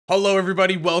Hello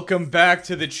everybody, welcome back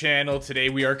to the channel. Today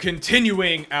we are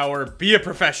continuing our Be a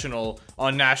Professional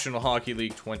on National Hockey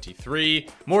League 23.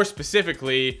 More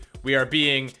specifically, we are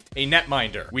being a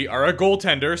netminder. We are a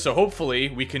goaltender, so hopefully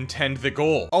we can tend the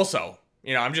goal. Also,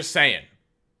 I'm just saying,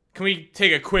 can we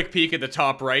take a quick peek at the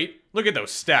top right? Look at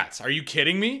those stats. Are you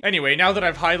kidding me? Anyway, now that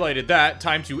I've highlighted that,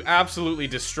 time to absolutely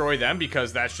destroy them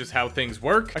because that's just how things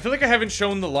work. I feel like I haven't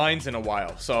shown the lines in a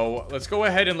while, so let's go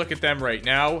ahead and look at them right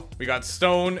now. We got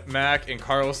Stone, Mac, and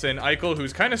Carlson. Eichel,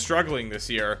 who's kind of struggling this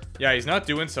year. Yeah, he's not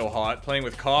doing so hot, playing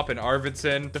with Kopp and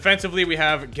Arvidsson. Defensively, we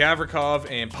have Gavrikov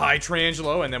and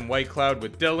Pietrangelo, and then White Cloud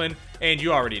with Dylan. And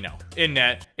you already know, in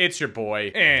net, it's your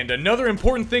boy. And another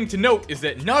important thing to note is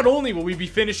that not only will we be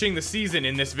finishing the season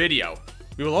in this video,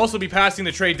 we will also be passing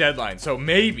the trade deadline, so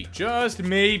maybe, just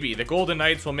maybe, the Golden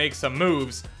Knights will make some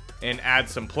moves and add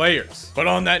some players. But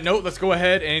on that note, let's go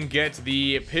ahead and get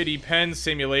the Pity Pen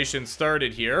simulation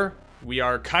started here. We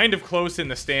are kind of close in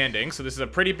the standings, so this is a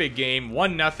pretty big game.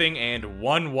 1-0 and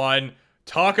 1-1.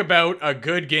 Talk about a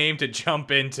good game to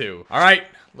jump into. All right,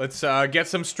 let's get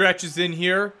some stretches in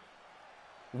here.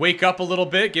 Wake up a little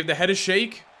bit, give the head a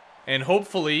shake, and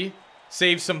hopefully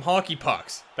save some hockey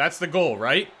pucks. That's the goal,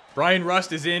 right? Brian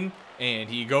Rust is in, and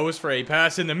he goes for a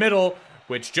pass in the middle,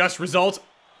 which just results...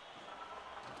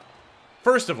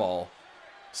 First of all,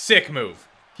 sick move.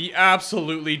 He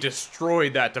absolutely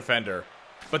destroyed that defender.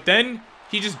 But then,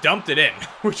 he just dumped it in,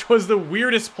 which was the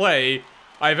weirdest play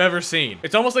I've ever seen.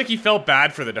 It's almost like he felt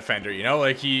bad for the defender,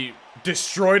 Like, he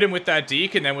destroyed him with that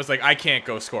deke, and then was like, I can't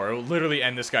go score. It will literally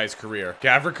end this guy's career.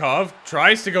 Gavrikov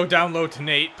tries to go down low to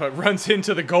Nate, but runs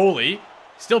into the goalie.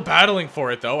 Still battling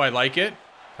for it, though. I like it.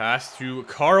 Pass to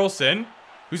Carlson,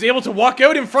 who's able to walk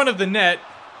out in front of the net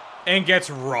and gets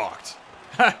rocked.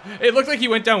 It looked like he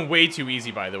went down way too easy,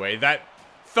 by the way. That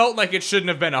felt like it shouldn't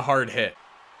have been a hard hit.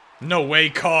 No way,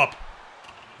 Kopp.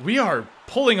 We are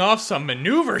pulling off some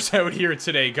maneuvers out here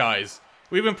today, guys.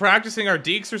 We've been practicing our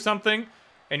dekes or something,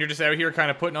 and you're just out here kind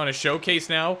of putting on a showcase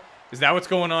now. Is that what's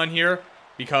going on here?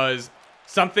 Because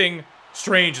something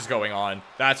strange is going on,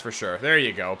 that's for sure. There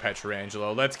you go,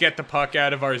 Pietrangelo. Let's get the puck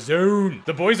out of our zone.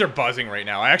 The boys are buzzing right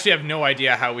now. I actually have no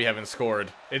idea how we haven't scored.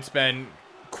 It's been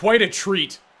quite a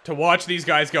treat to watch these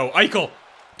guys go. Eichel,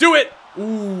 do it!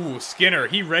 Ooh, Skinner,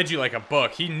 he read you like a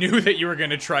book. He knew that you were going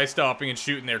to try stopping and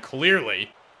shooting there,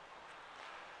 clearly.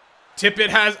 Tippett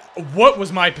has... What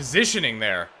was my positioning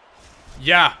there?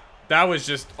 Yeah, that was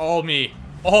just all me.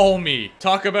 All me.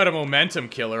 Talk about a momentum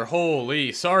killer.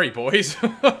 Holy, sorry, boys.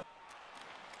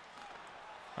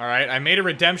 Alright, I made a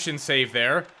redemption save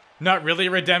there. Not really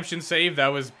a redemption save, that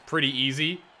was pretty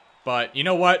easy. But you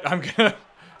know what? I'm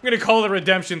gonna call it a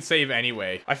redemption save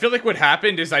anyway. I feel like what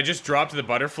happened is I just dropped the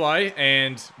butterfly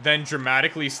and then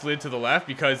dramatically slid to the left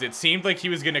because it seemed like he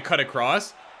was gonna cut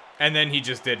across, and then he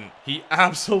just didn't. He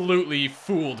absolutely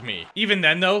fooled me. Even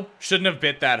then though, shouldn't have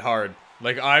bit that hard.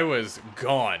 Like, I was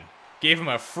gone. Gave him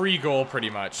a free goal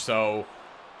pretty much, so...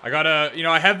 I gotta,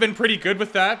 I have been pretty good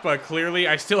with that, but clearly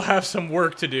I still have some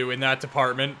work to do in that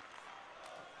department.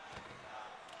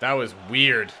 That was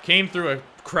weird. Came through a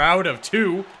crowd of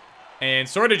two and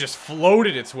sort of just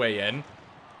floated its way in.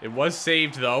 It was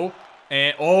saved though.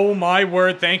 And oh my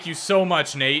word, thank you so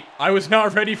much, Nate. I was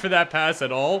not ready for that pass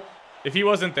at all. If he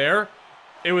wasn't there,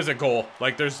 it was a goal.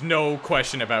 Like, there's no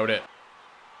question about it.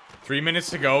 3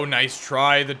 minutes to go. Nice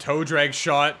try. The toe drag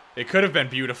shot. It could have been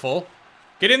beautiful.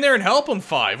 Get in there and help him,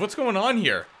 5. What's going on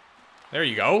here? There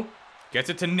you go. Gets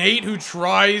it to Nate, who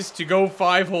tries to go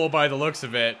 5-hole by the looks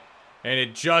of it. And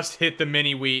it just hit the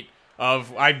mini-wheat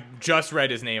of... I just read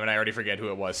his name and I already forget who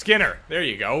it was. Skinner. There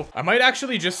you go. I might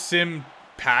actually just sim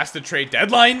past the trade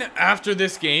deadline after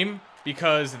this game,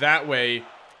 because that way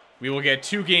we will get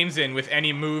 2 games in with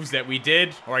any moves that we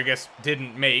did, or I guess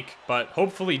didn't make, but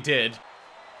hopefully did.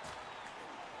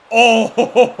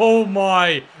 Oh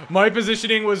my! My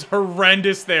positioning was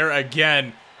horrendous there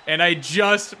again. And I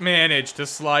just managed to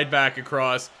slide back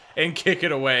across and kick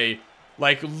it away.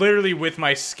 Like, literally with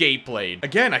my skate blade.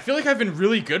 Again, I feel like I've been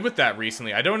really good with that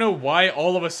recently. I don't know why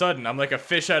all of a sudden I'm like a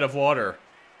fish out of water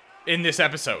in this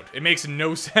episode. It makes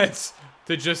no sense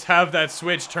to just have that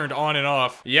switch turned on and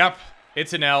off. Yep,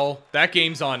 it's an L. That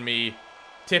game's on me.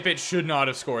 Tippett should not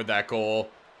have scored that goal.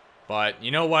 But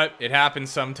you know what? It happens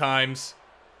sometimes.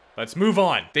 Let's move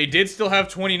on. They did still have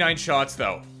 29 shots,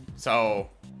 though. So,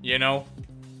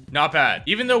 not bad.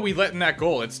 Even though we let in that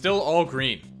goal, it's still all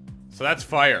green. So that's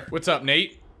fire. What's up,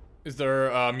 Nate? Is there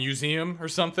a museum or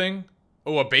something?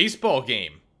 Oh, a baseball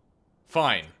game.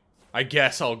 Fine. I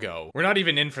guess I'll go. We're not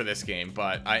even in for this game,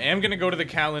 but I am going to go to the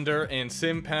calendar and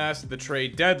sim past the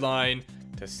trade deadline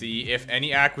to see if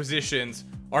any acquisitions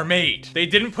are made. They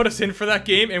didn't put us in for that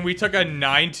game, and we took a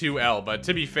 9-2 L, but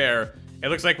to be fair, it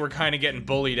looks like we're kind of getting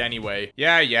bullied anyway.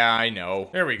 Yeah, I know.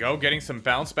 There we go, getting some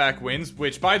bounce back wins,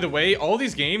 which, by the way, all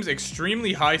these games,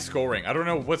 extremely high scoring. I don't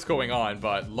know what's going on,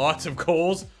 but lots of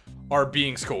goals are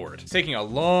being scored. It's taking a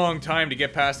long time to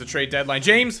get past the trade deadline.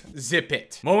 James, zip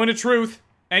it. Moment of truth.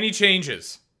 Any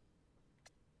changes?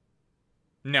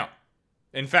 No.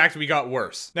 In fact, we got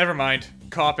worse. Never mind.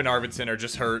 Kopp and Arvidsson are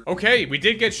just hurt. Okay, we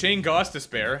did get Shane Goss to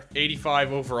spare.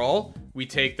 85 overall. We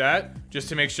take that just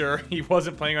to make sure he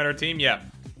wasn't playing on our team. Yeah,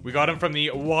 we got him from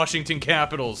the Washington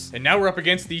Capitals. And now we're up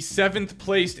against the 7th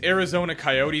placed Arizona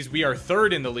Coyotes. We are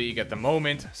 3rd in the league at the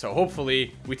moment, so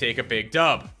hopefully we take a big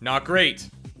dub. Not great.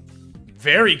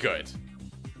 Very good.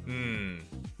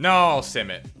 No, I'll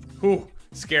sim it. Whew.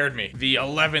 Scared me. The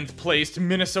 11th placed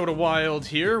Minnesota Wild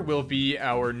here will be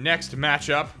our next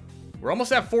matchup. We're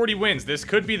almost at 40 wins. This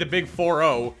could be the big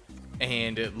 4-0,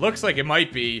 and it looks like it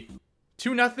might be.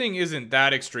 2-0 isn't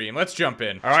that extreme. Let's jump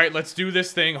in. All right, let's do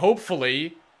this thing.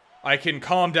 Hopefully, I can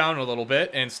calm down a little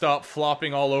bit and stop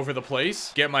flopping all over the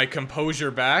place. Get my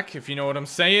composure back, if you know what I'm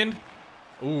saying.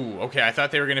 Ooh, okay, I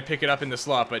thought they were going to pick it up in the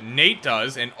slot, but Nate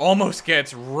does and almost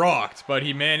gets rocked, but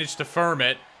he managed to firm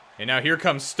it. And now here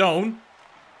comes Stone.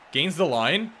 Gains the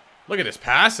line. Look at this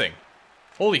passing.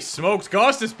 Holy smokes.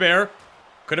 Gostisbehere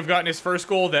could have gotten his first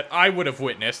goal that I would have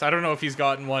witnessed. I don't know if he's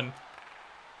gotten one.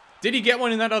 Did he get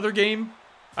one in that other game?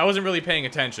 I wasn't really paying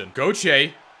attention.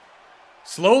 Gauthier,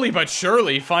 slowly but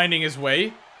surely finding his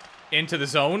way into the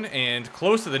zone and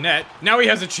close to the net. Now he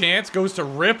has a chance. Goes to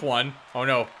rip one. Oh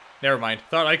no. Never mind.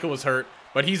 Thought Eichel was hurt.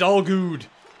 But he's all good.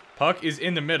 Puck is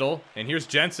in the middle. And here's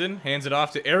Jensen. Hands it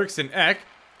off to Eriksson Ek,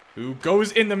 who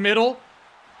goes in the middle.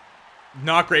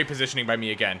 Not great positioning by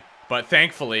me again, but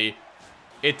thankfully,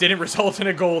 it didn't result in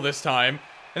a goal this time.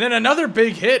 And then another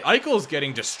big hit. Eichel's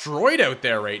getting destroyed out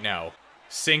there right now.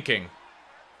 Sinking.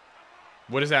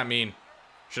 What does that mean?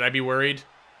 Should I be worried?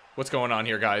 What's going on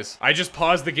here, guys? I just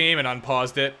paused the game and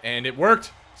unpaused it, and it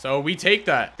worked. So we take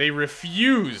that. They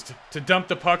refused to dump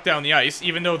the puck down the ice,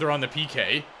 even though they're on the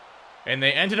PK. And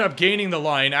they ended up gaining the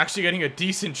line, actually getting a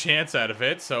decent chance out of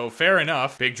it, so fair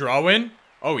enough. Big draw win?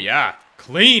 Oh yeah,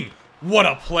 clean. What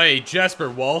a play, Jesper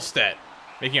Wallstedt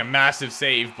making a massive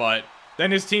save, but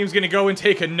then his team's gonna go and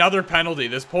take another penalty.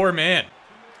 This poor man.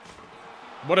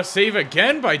 What a save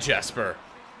again by Jesper.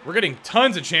 We're getting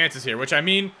tons of chances here, which I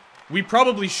mean, we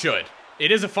probably should.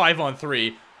 It is a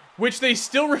 5-on-3, which they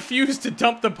still refuse to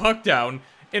dump the puck down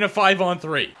in a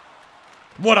 5-on-3.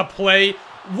 What a play.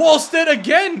 Wallstedt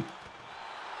again.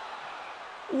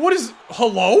 What is...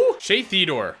 Hello? Shea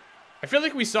Theodore. I feel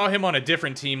like we saw him on a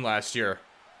different team last year.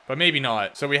 But maybe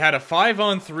not. So we had a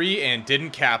 5-on-3 and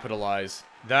didn't capitalize.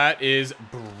 That is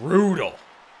brutal.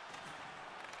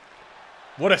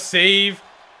 What a save.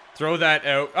 Throw that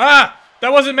out. Ah!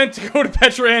 That wasn't meant to go to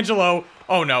Pietrangelo.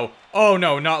 Oh no. Oh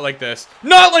no, not like this.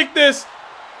 Not like this!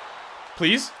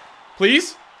 Please?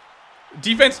 Please?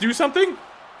 Defense, do something?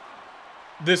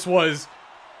 This was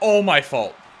all my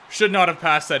fault. Should not have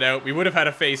passed that out. We would have had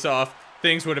a face-off.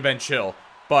 Things would have been chill.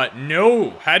 But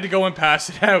no, had to go and pass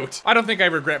it out. I don't think I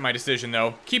regret my decision,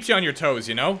 though. Keeps you on your toes,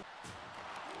 you know?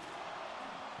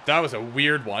 That was a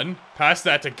weird one. Passed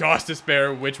that to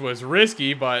Gostisbehere, which was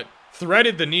risky, but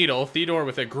threaded the needle. Theodore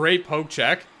with a great poke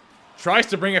check. Tries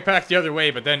to bring it back the other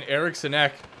way, but then Eriksson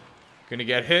Ek gonna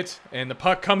get hit, and the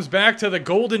puck comes back to the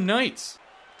Golden Knights.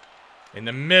 In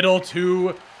the middle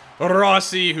to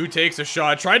Rossi, who takes a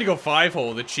shot. Tried to go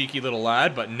 5-hole, the cheeky little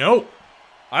lad, but no.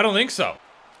 I don't think so.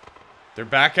 They're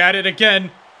back at it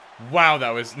again. Wow,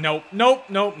 that was... Nope, nope,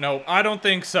 nope, nope. I don't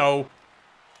think so.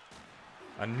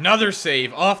 Another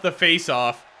save off the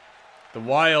face-off. The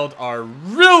Wild are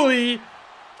really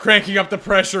cranking up the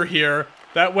pressure here.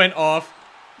 That went off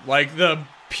like the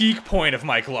peak point of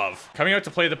my glove. Coming out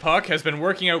to play the puck has been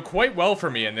working out quite well for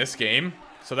me in this game.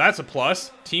 So that's a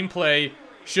plus. Team play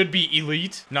should be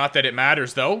elite. Not that it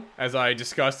matters though, as I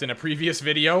discussed in a previous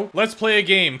video. Let's play a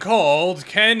game called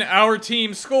Can Our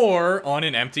Team Score on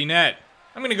an Empty Net?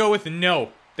 I'm gonna go with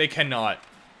no, they cannot.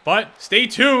 But stay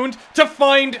tuned to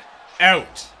find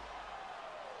out.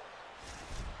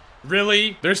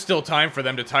 Really? There's still time for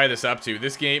them to tie this up to.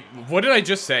 This game, what did I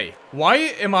just say? Why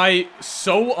am I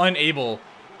so unable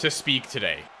to speak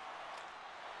today?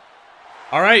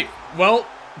 Alright, well,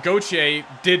 Gauthier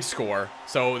did score,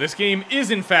 so this game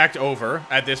is in fact over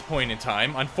at this point in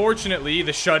time. Unfortunately,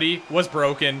 the shutty was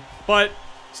broken, but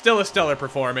still a stellar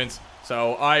performance,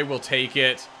 so I will take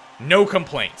it. No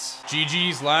complaints.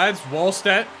 GG's, lads.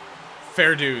 Wallstedt,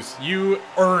 fair dues. You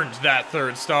earned that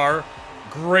 3rd star.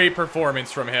 Great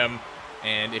performance from him.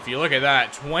 And if you look at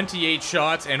that, 28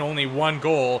 shots and only 1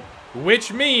 goal.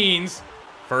 which means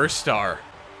first star.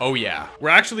 Oh yeah. We're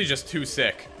actually just too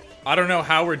sick. I don't know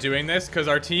how we're doing this, because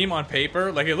our team on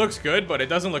paper, like, it looks good, but it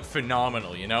doesn't look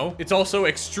phenomenal, you know? It's also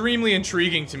extremely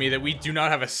intriguing to me that we do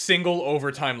not have a single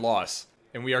overtime loss.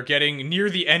 And we are getting near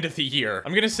the end of the year.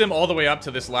 I'm gonna sim all the way up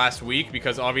to this last week,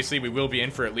 because obviously we will be in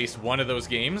for at least one of those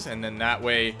games, and then that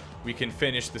way we can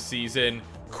finish the season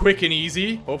quick and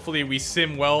easy. Hopefully we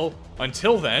sim well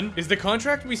until then. Is the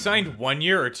contract we signed 1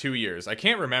 year or 2 years? I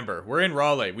can't remember. We're in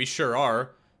Raleigh. We sure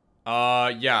are.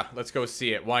 Yeah, let's go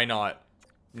see it. Why not?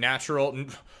 Natural.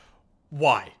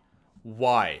 Why?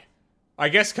 Why? I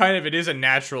guess kind of it is a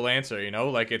natural answer, you know?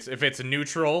 Like, if it's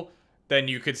neutral, then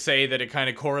you could say that it kind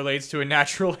of correlates to a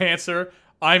natural answer.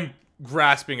 I'm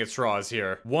grasping at straws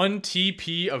here. 1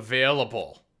 TP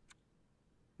available.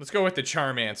 Let's go with the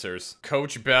charm answers.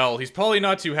 Coach Bell. He's probably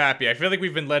not too happy. I feel like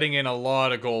we've been letting in a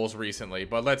lot of goals recently,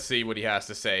 but let's see what he has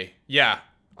to say. Yeah,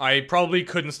 I probably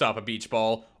couldn't stop a beach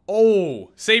ball.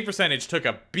 Oh, save percentage took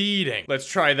a beating. Let's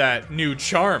try that new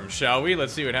charm, shall we?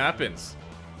 Let's see what happens.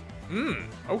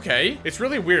 Okay. It's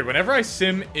really weird. Whenever I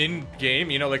sim in-game,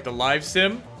 you know, like the live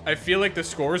sim, I feel like the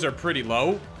scores are pretty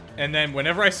low. And then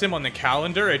whenever I sim on the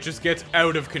calendar, it just gets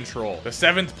out of control. The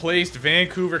 7th placed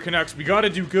Vancouver Canucks. We gotta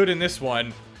do good in this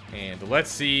one. And let's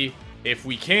see if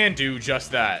we can do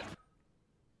just that.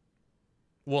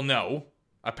 Well, no.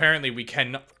 Apparently we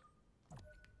cannot.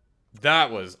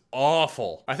 That was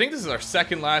awful. I think this is our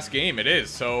second last game. It is.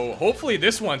 So hopefully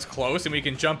this one's close and we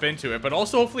can jump into it. But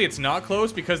also hopefully it's not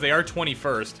close because they are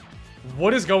 21st.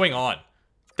 What is going on?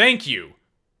 Thank you.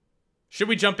 Should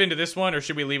we jump into this one or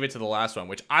should we leave it to the last one?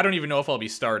 Which I don't even know if I'll be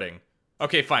starting.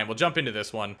 Okay, fine. We'll jump into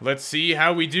this one. Let's see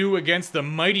how we do against the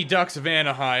Mighty Ducks of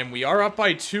Anaheim. We are up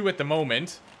by 2 at the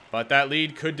moment. But that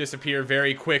lead could disappear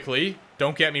very quickly.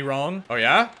 Don't get me wrong. Oh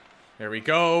yeah? There we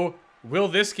go. Will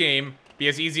this game be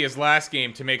as easy as last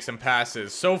game to make some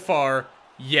passes? So far,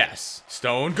 yes.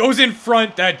 Stone goes in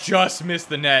front. That just missed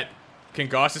the net. Can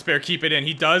Gostisbehere keep it in?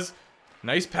 He does.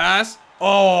 Nice pass.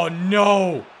 Oh,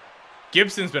 no.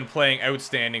 Gibson's been playing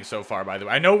outstanding so far, by the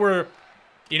way. I know we're,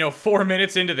 you know, 4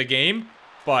 minutes into the game,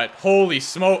 but holy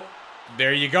smoke.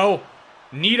 There you go.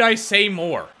 Need I say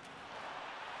more?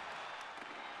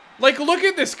 Like, look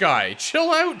at this guy.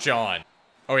 Chill out, John.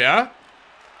 Oh, yeah?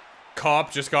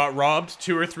 Cop just got robbed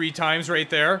 2 or 3 times right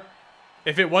there.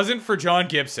 If it wasn't for John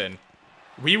Gibson,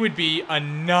 we would be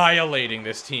annihilating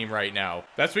this team right now.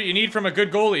 That's what you need from a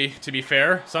good goalie, to be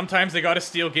fair. Sometimes they gotta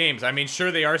steal games. I mean,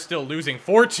 sure, they are still losing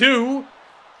 4-2.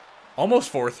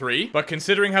 Almost 4-3. But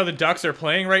considering how the Ducks are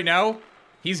playing right now,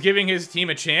 he's giving his team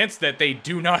a chance that they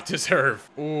do not deserve.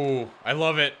 Ooh, I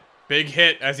love it. Big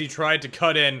hit as he tried to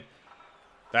cut in.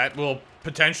 That will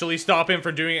potentially stop him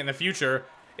from doing it in the future.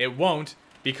 It won't,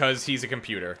 because he's a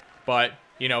computer. But,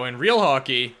 you know, in real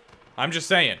hockey, I'm just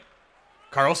saying.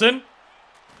 Carlson?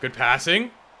 Good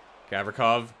passing.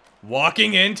 Gavrikov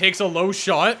walking in, takes a low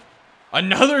shot.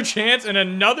 Another chance and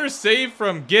another save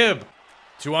from Gibb.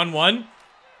 2-on-1.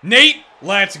 Nate,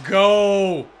 let's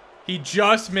go. He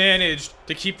just managed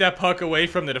to keep that puck away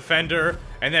from the defender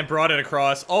and then brought it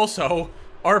across. Also,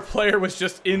 our player was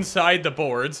just inside the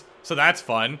boards, so that's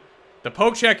fun. The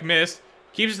poke check missed.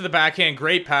 Keeps it to the backhand.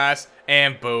 Great pass.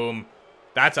 And boom.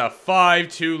 That's a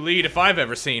 5-2 lead if I've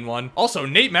ever seen one. Also,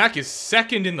 Nate Mack is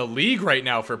 2nd in the league right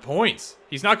now for points.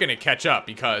 He's not going to catch up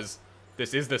because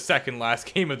this is the second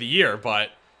last game of the year, but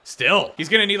still. He's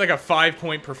going to need like a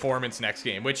 5-point performance next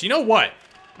game, which, you know what?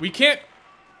 We can't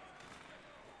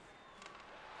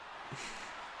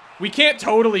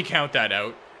totally count that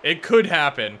out. It could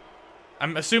happen.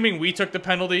 I'm assuming we took the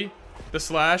penalty, the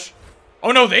slash.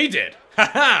 Oh no, they did.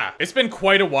 Haha! It's been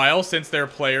quite a while since their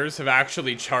players have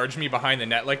actually charged me behind the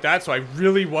net like that, so I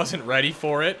really wasn't ready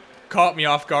for it. Caught me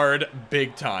off guard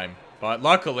big time. But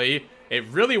luckily, it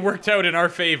really worked out in our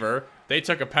favor. They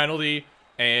took a penalty,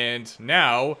 and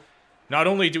now, not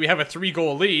only do we have a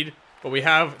 3-goal lead, but we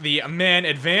have the man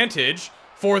advantage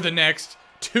for the next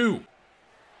 2.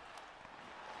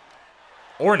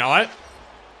 Or not.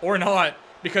 Or not,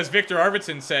 because Victor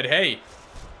Arvidsson said, hey,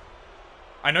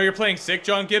 I know you're playing sick,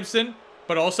 John Gibson,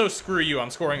 but also screw you,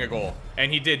 I'm scoring a goal.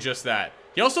 And he did just that.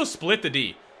 He also split the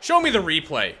D. Show me the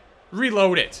replay.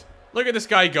 Reload it. Look at this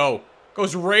guy go.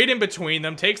 Goes right in between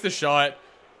them, takes the shot,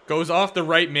 goes off the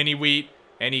right mini-wheat,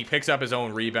 and he picks up his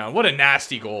own rebound. What a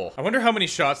nasty goal. I wonder how many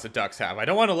shots the Ducks have. I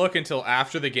don't want to look until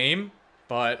after the game,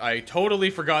 but I totally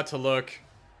forgot to look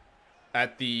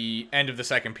at the end of the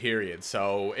second period.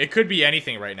 So it could be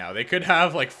anything right now. They could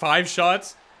have like 5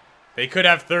 shots. They could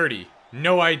have 30.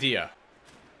 No idea.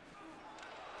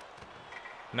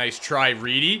 Nice try,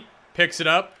 Reedy. Picks it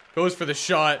up, goes for the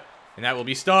shot, and that will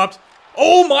be stopped.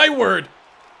 Oh my word!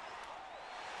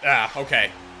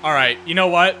 Okay. Alright, you know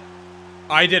what?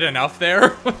 I did enough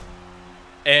there.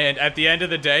 And at the end of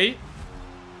the day,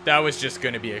 that was just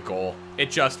gonna be a goal.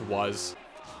 It just was.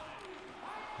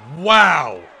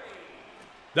 Wow!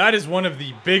 That is one of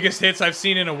the biggest hits I've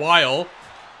seen in a while.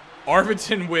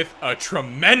 Arvidsson with a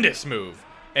tremendous move.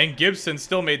 And Gibson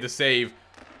still made the save.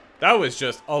 That was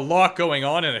just a lot going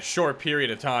on in a short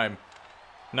period of time.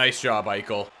 Nice job,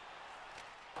 Eichel.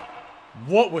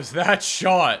 What was that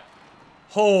shot?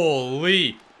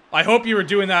 Holy. I hope you were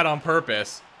doing that on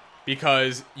purpose,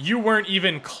 because you weren't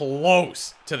even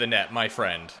close to the net, my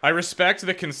friend. I respect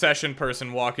the concession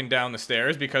person walking down the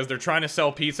stairs because they're trying to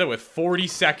sell pizza with 40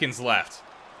 seconds left.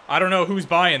 I don't know who's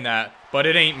buying that, but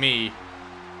it ain't me.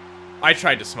 I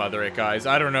tried to smother it, guys.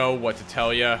 I don't know what to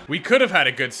tell you. We could have had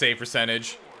a good save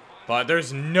percentage, but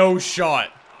there's no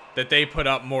shot that they put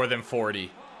up more than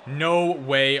 40. No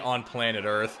way on planet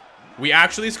Earth. We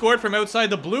actually scored from outside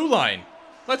the blue line.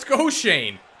 Let's go,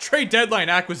 Shane. Trade deadline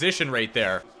acquisition right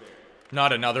there.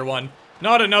 Not another one.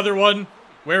 Not another one.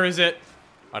 Where is it?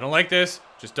 I don't like this.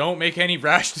 Just don't make any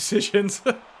rash decisions.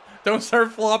 Don't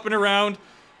start flopping around.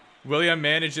 William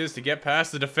manages to get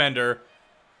past the defender.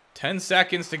 10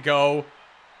 seconds to go.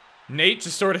 Nate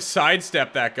just sort of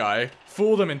sidestepped that guy.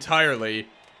 Fooled him entirely.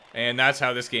 And that's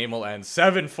how this game will end.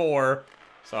 7-4.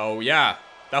 So, yeah.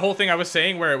 That whole thing I was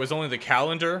saying where it was only the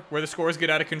calendar where the scores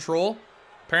get out of control.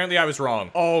 Apparently I was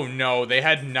wrong. Oh no, they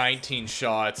had 19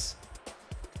 shots.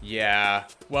 Yeah.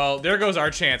 Well, there goes our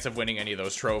chance of winning any of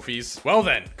those trophies. Well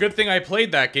then, good thing I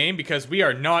played that game because we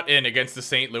are not in against the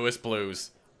St. Louis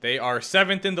Blues. They are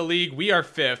 7th in the league, we are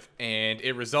 5th, and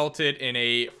it resulted in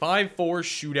a 5-4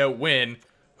 shootout win.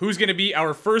 Who's going to be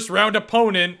our first round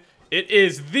opponent? It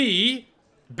is the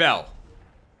Bell.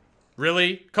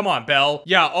 Really? Come on, Bell.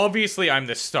 Yeah, obviously I'm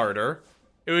the starter.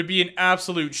 It would be an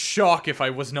absolute shock if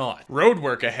I was not. Road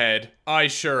work ahead. I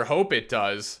sure hope it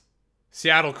does.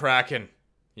 Seattle Kraken.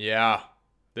 Yeah,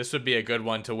 this would be a good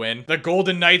one to win. The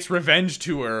Golden Knights Revenge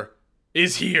Tour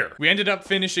is here. We ended up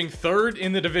finishing 3rd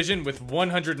in the division with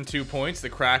 102 points. The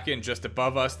Kraken just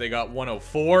above us, they got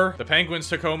 104. The Penguins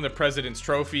took home the President's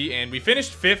Trophy, and we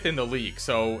finished 5th in the league.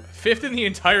 So 5th in the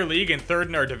entire league and 3rd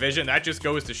in our division. That just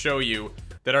goes to show you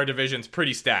that our division's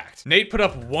pretty stacked. Nate put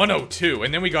up 102,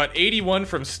 and then we got 81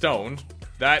 from Stone.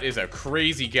 That is a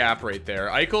crazy gap right there.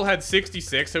 Eichel had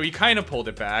 66, so he kind of pulled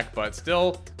it back, but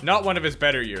still not one of his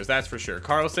better years, that's for sure.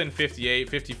 Carlson, 58,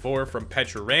 54 from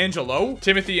Pietrangelo.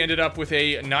 Timothy ended up with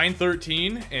a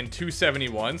 913 and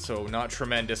 271, so not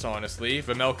tremendous, honestly.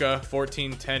 Vejmelka,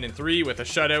 14, 10, and 3 with a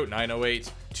shutout,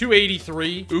 908.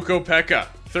 283. Ukko-Pekka,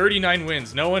 39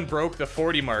 wins. No one broke the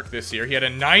 40 mark this year. He had a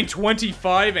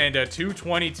 925 and a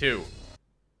 222.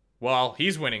 Well,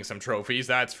 he's winning some trophies,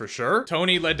 that's for sure.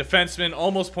 Tony led defenseman,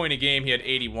 almost point a game. He had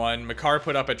 81. Makar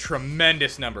put up a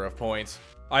tremendous number of points.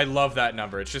 I love that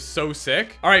number. It's just so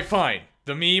sick. All right, fine.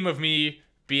 The meme of me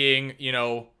being, you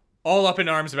know, all up in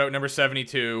arms about number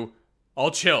 72.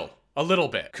 I'll chill a little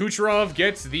bit. Kucherov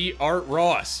gets the Art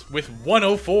Ross with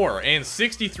 104 and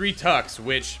 63 tucks,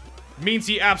 which means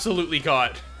he absolutely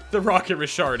got the Rocket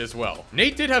Richard as well.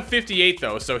 Nate did have 58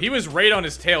 though, so he was right on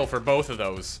his tail for both of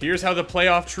those. Here's how the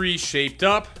playoff tree shaped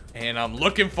up, and I'm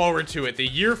looking forward to it. The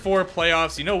year 4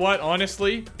 playoffs, you know what,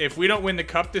 honestly, if we don't win the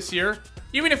cup this year,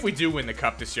 even if we do win the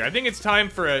cup this year, I think it's time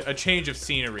for a change of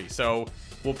scenery. So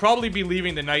we'll probably be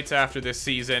leaving the Knights after this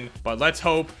season, but let's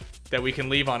hope that we can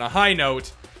leave on a high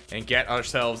note and get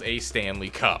ourselves a Stanley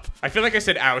Cup. I feel like I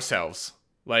said ourselves,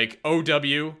 like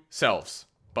OW selves,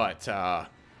 but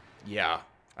yeah.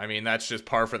 I mean, that's just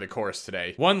par for the course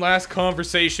today. One last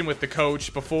conversation with the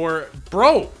coach before...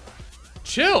 Bro!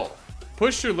 Chill!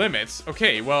 Push your limits.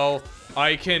 Okay, well,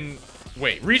 I can...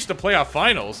 Wait, reach the playoff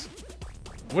finals?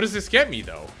 What does this get me,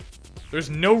 though? There's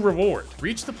no reward.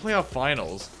 Reach the playoff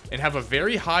finals and have a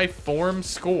very high form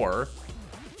score.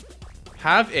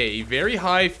 Have a very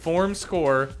high form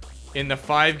score in the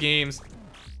 5 games.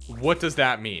 What does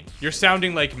that mean? You're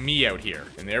sounding like me out here.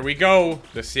 And there we go.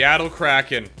 The Seattle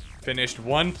Kraken finished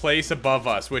 1 place above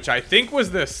us, which I think was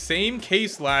the same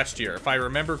case last year, if I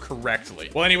remember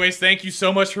correctly. Well, anyways, thank you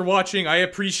so much for watching. I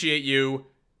appreciate you.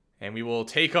 And we will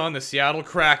take on the Seattle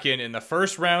Kraken in the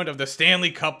first round of the Stanley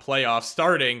Cup playoffs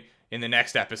starting in the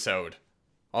next episode.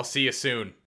 I'll see you soon.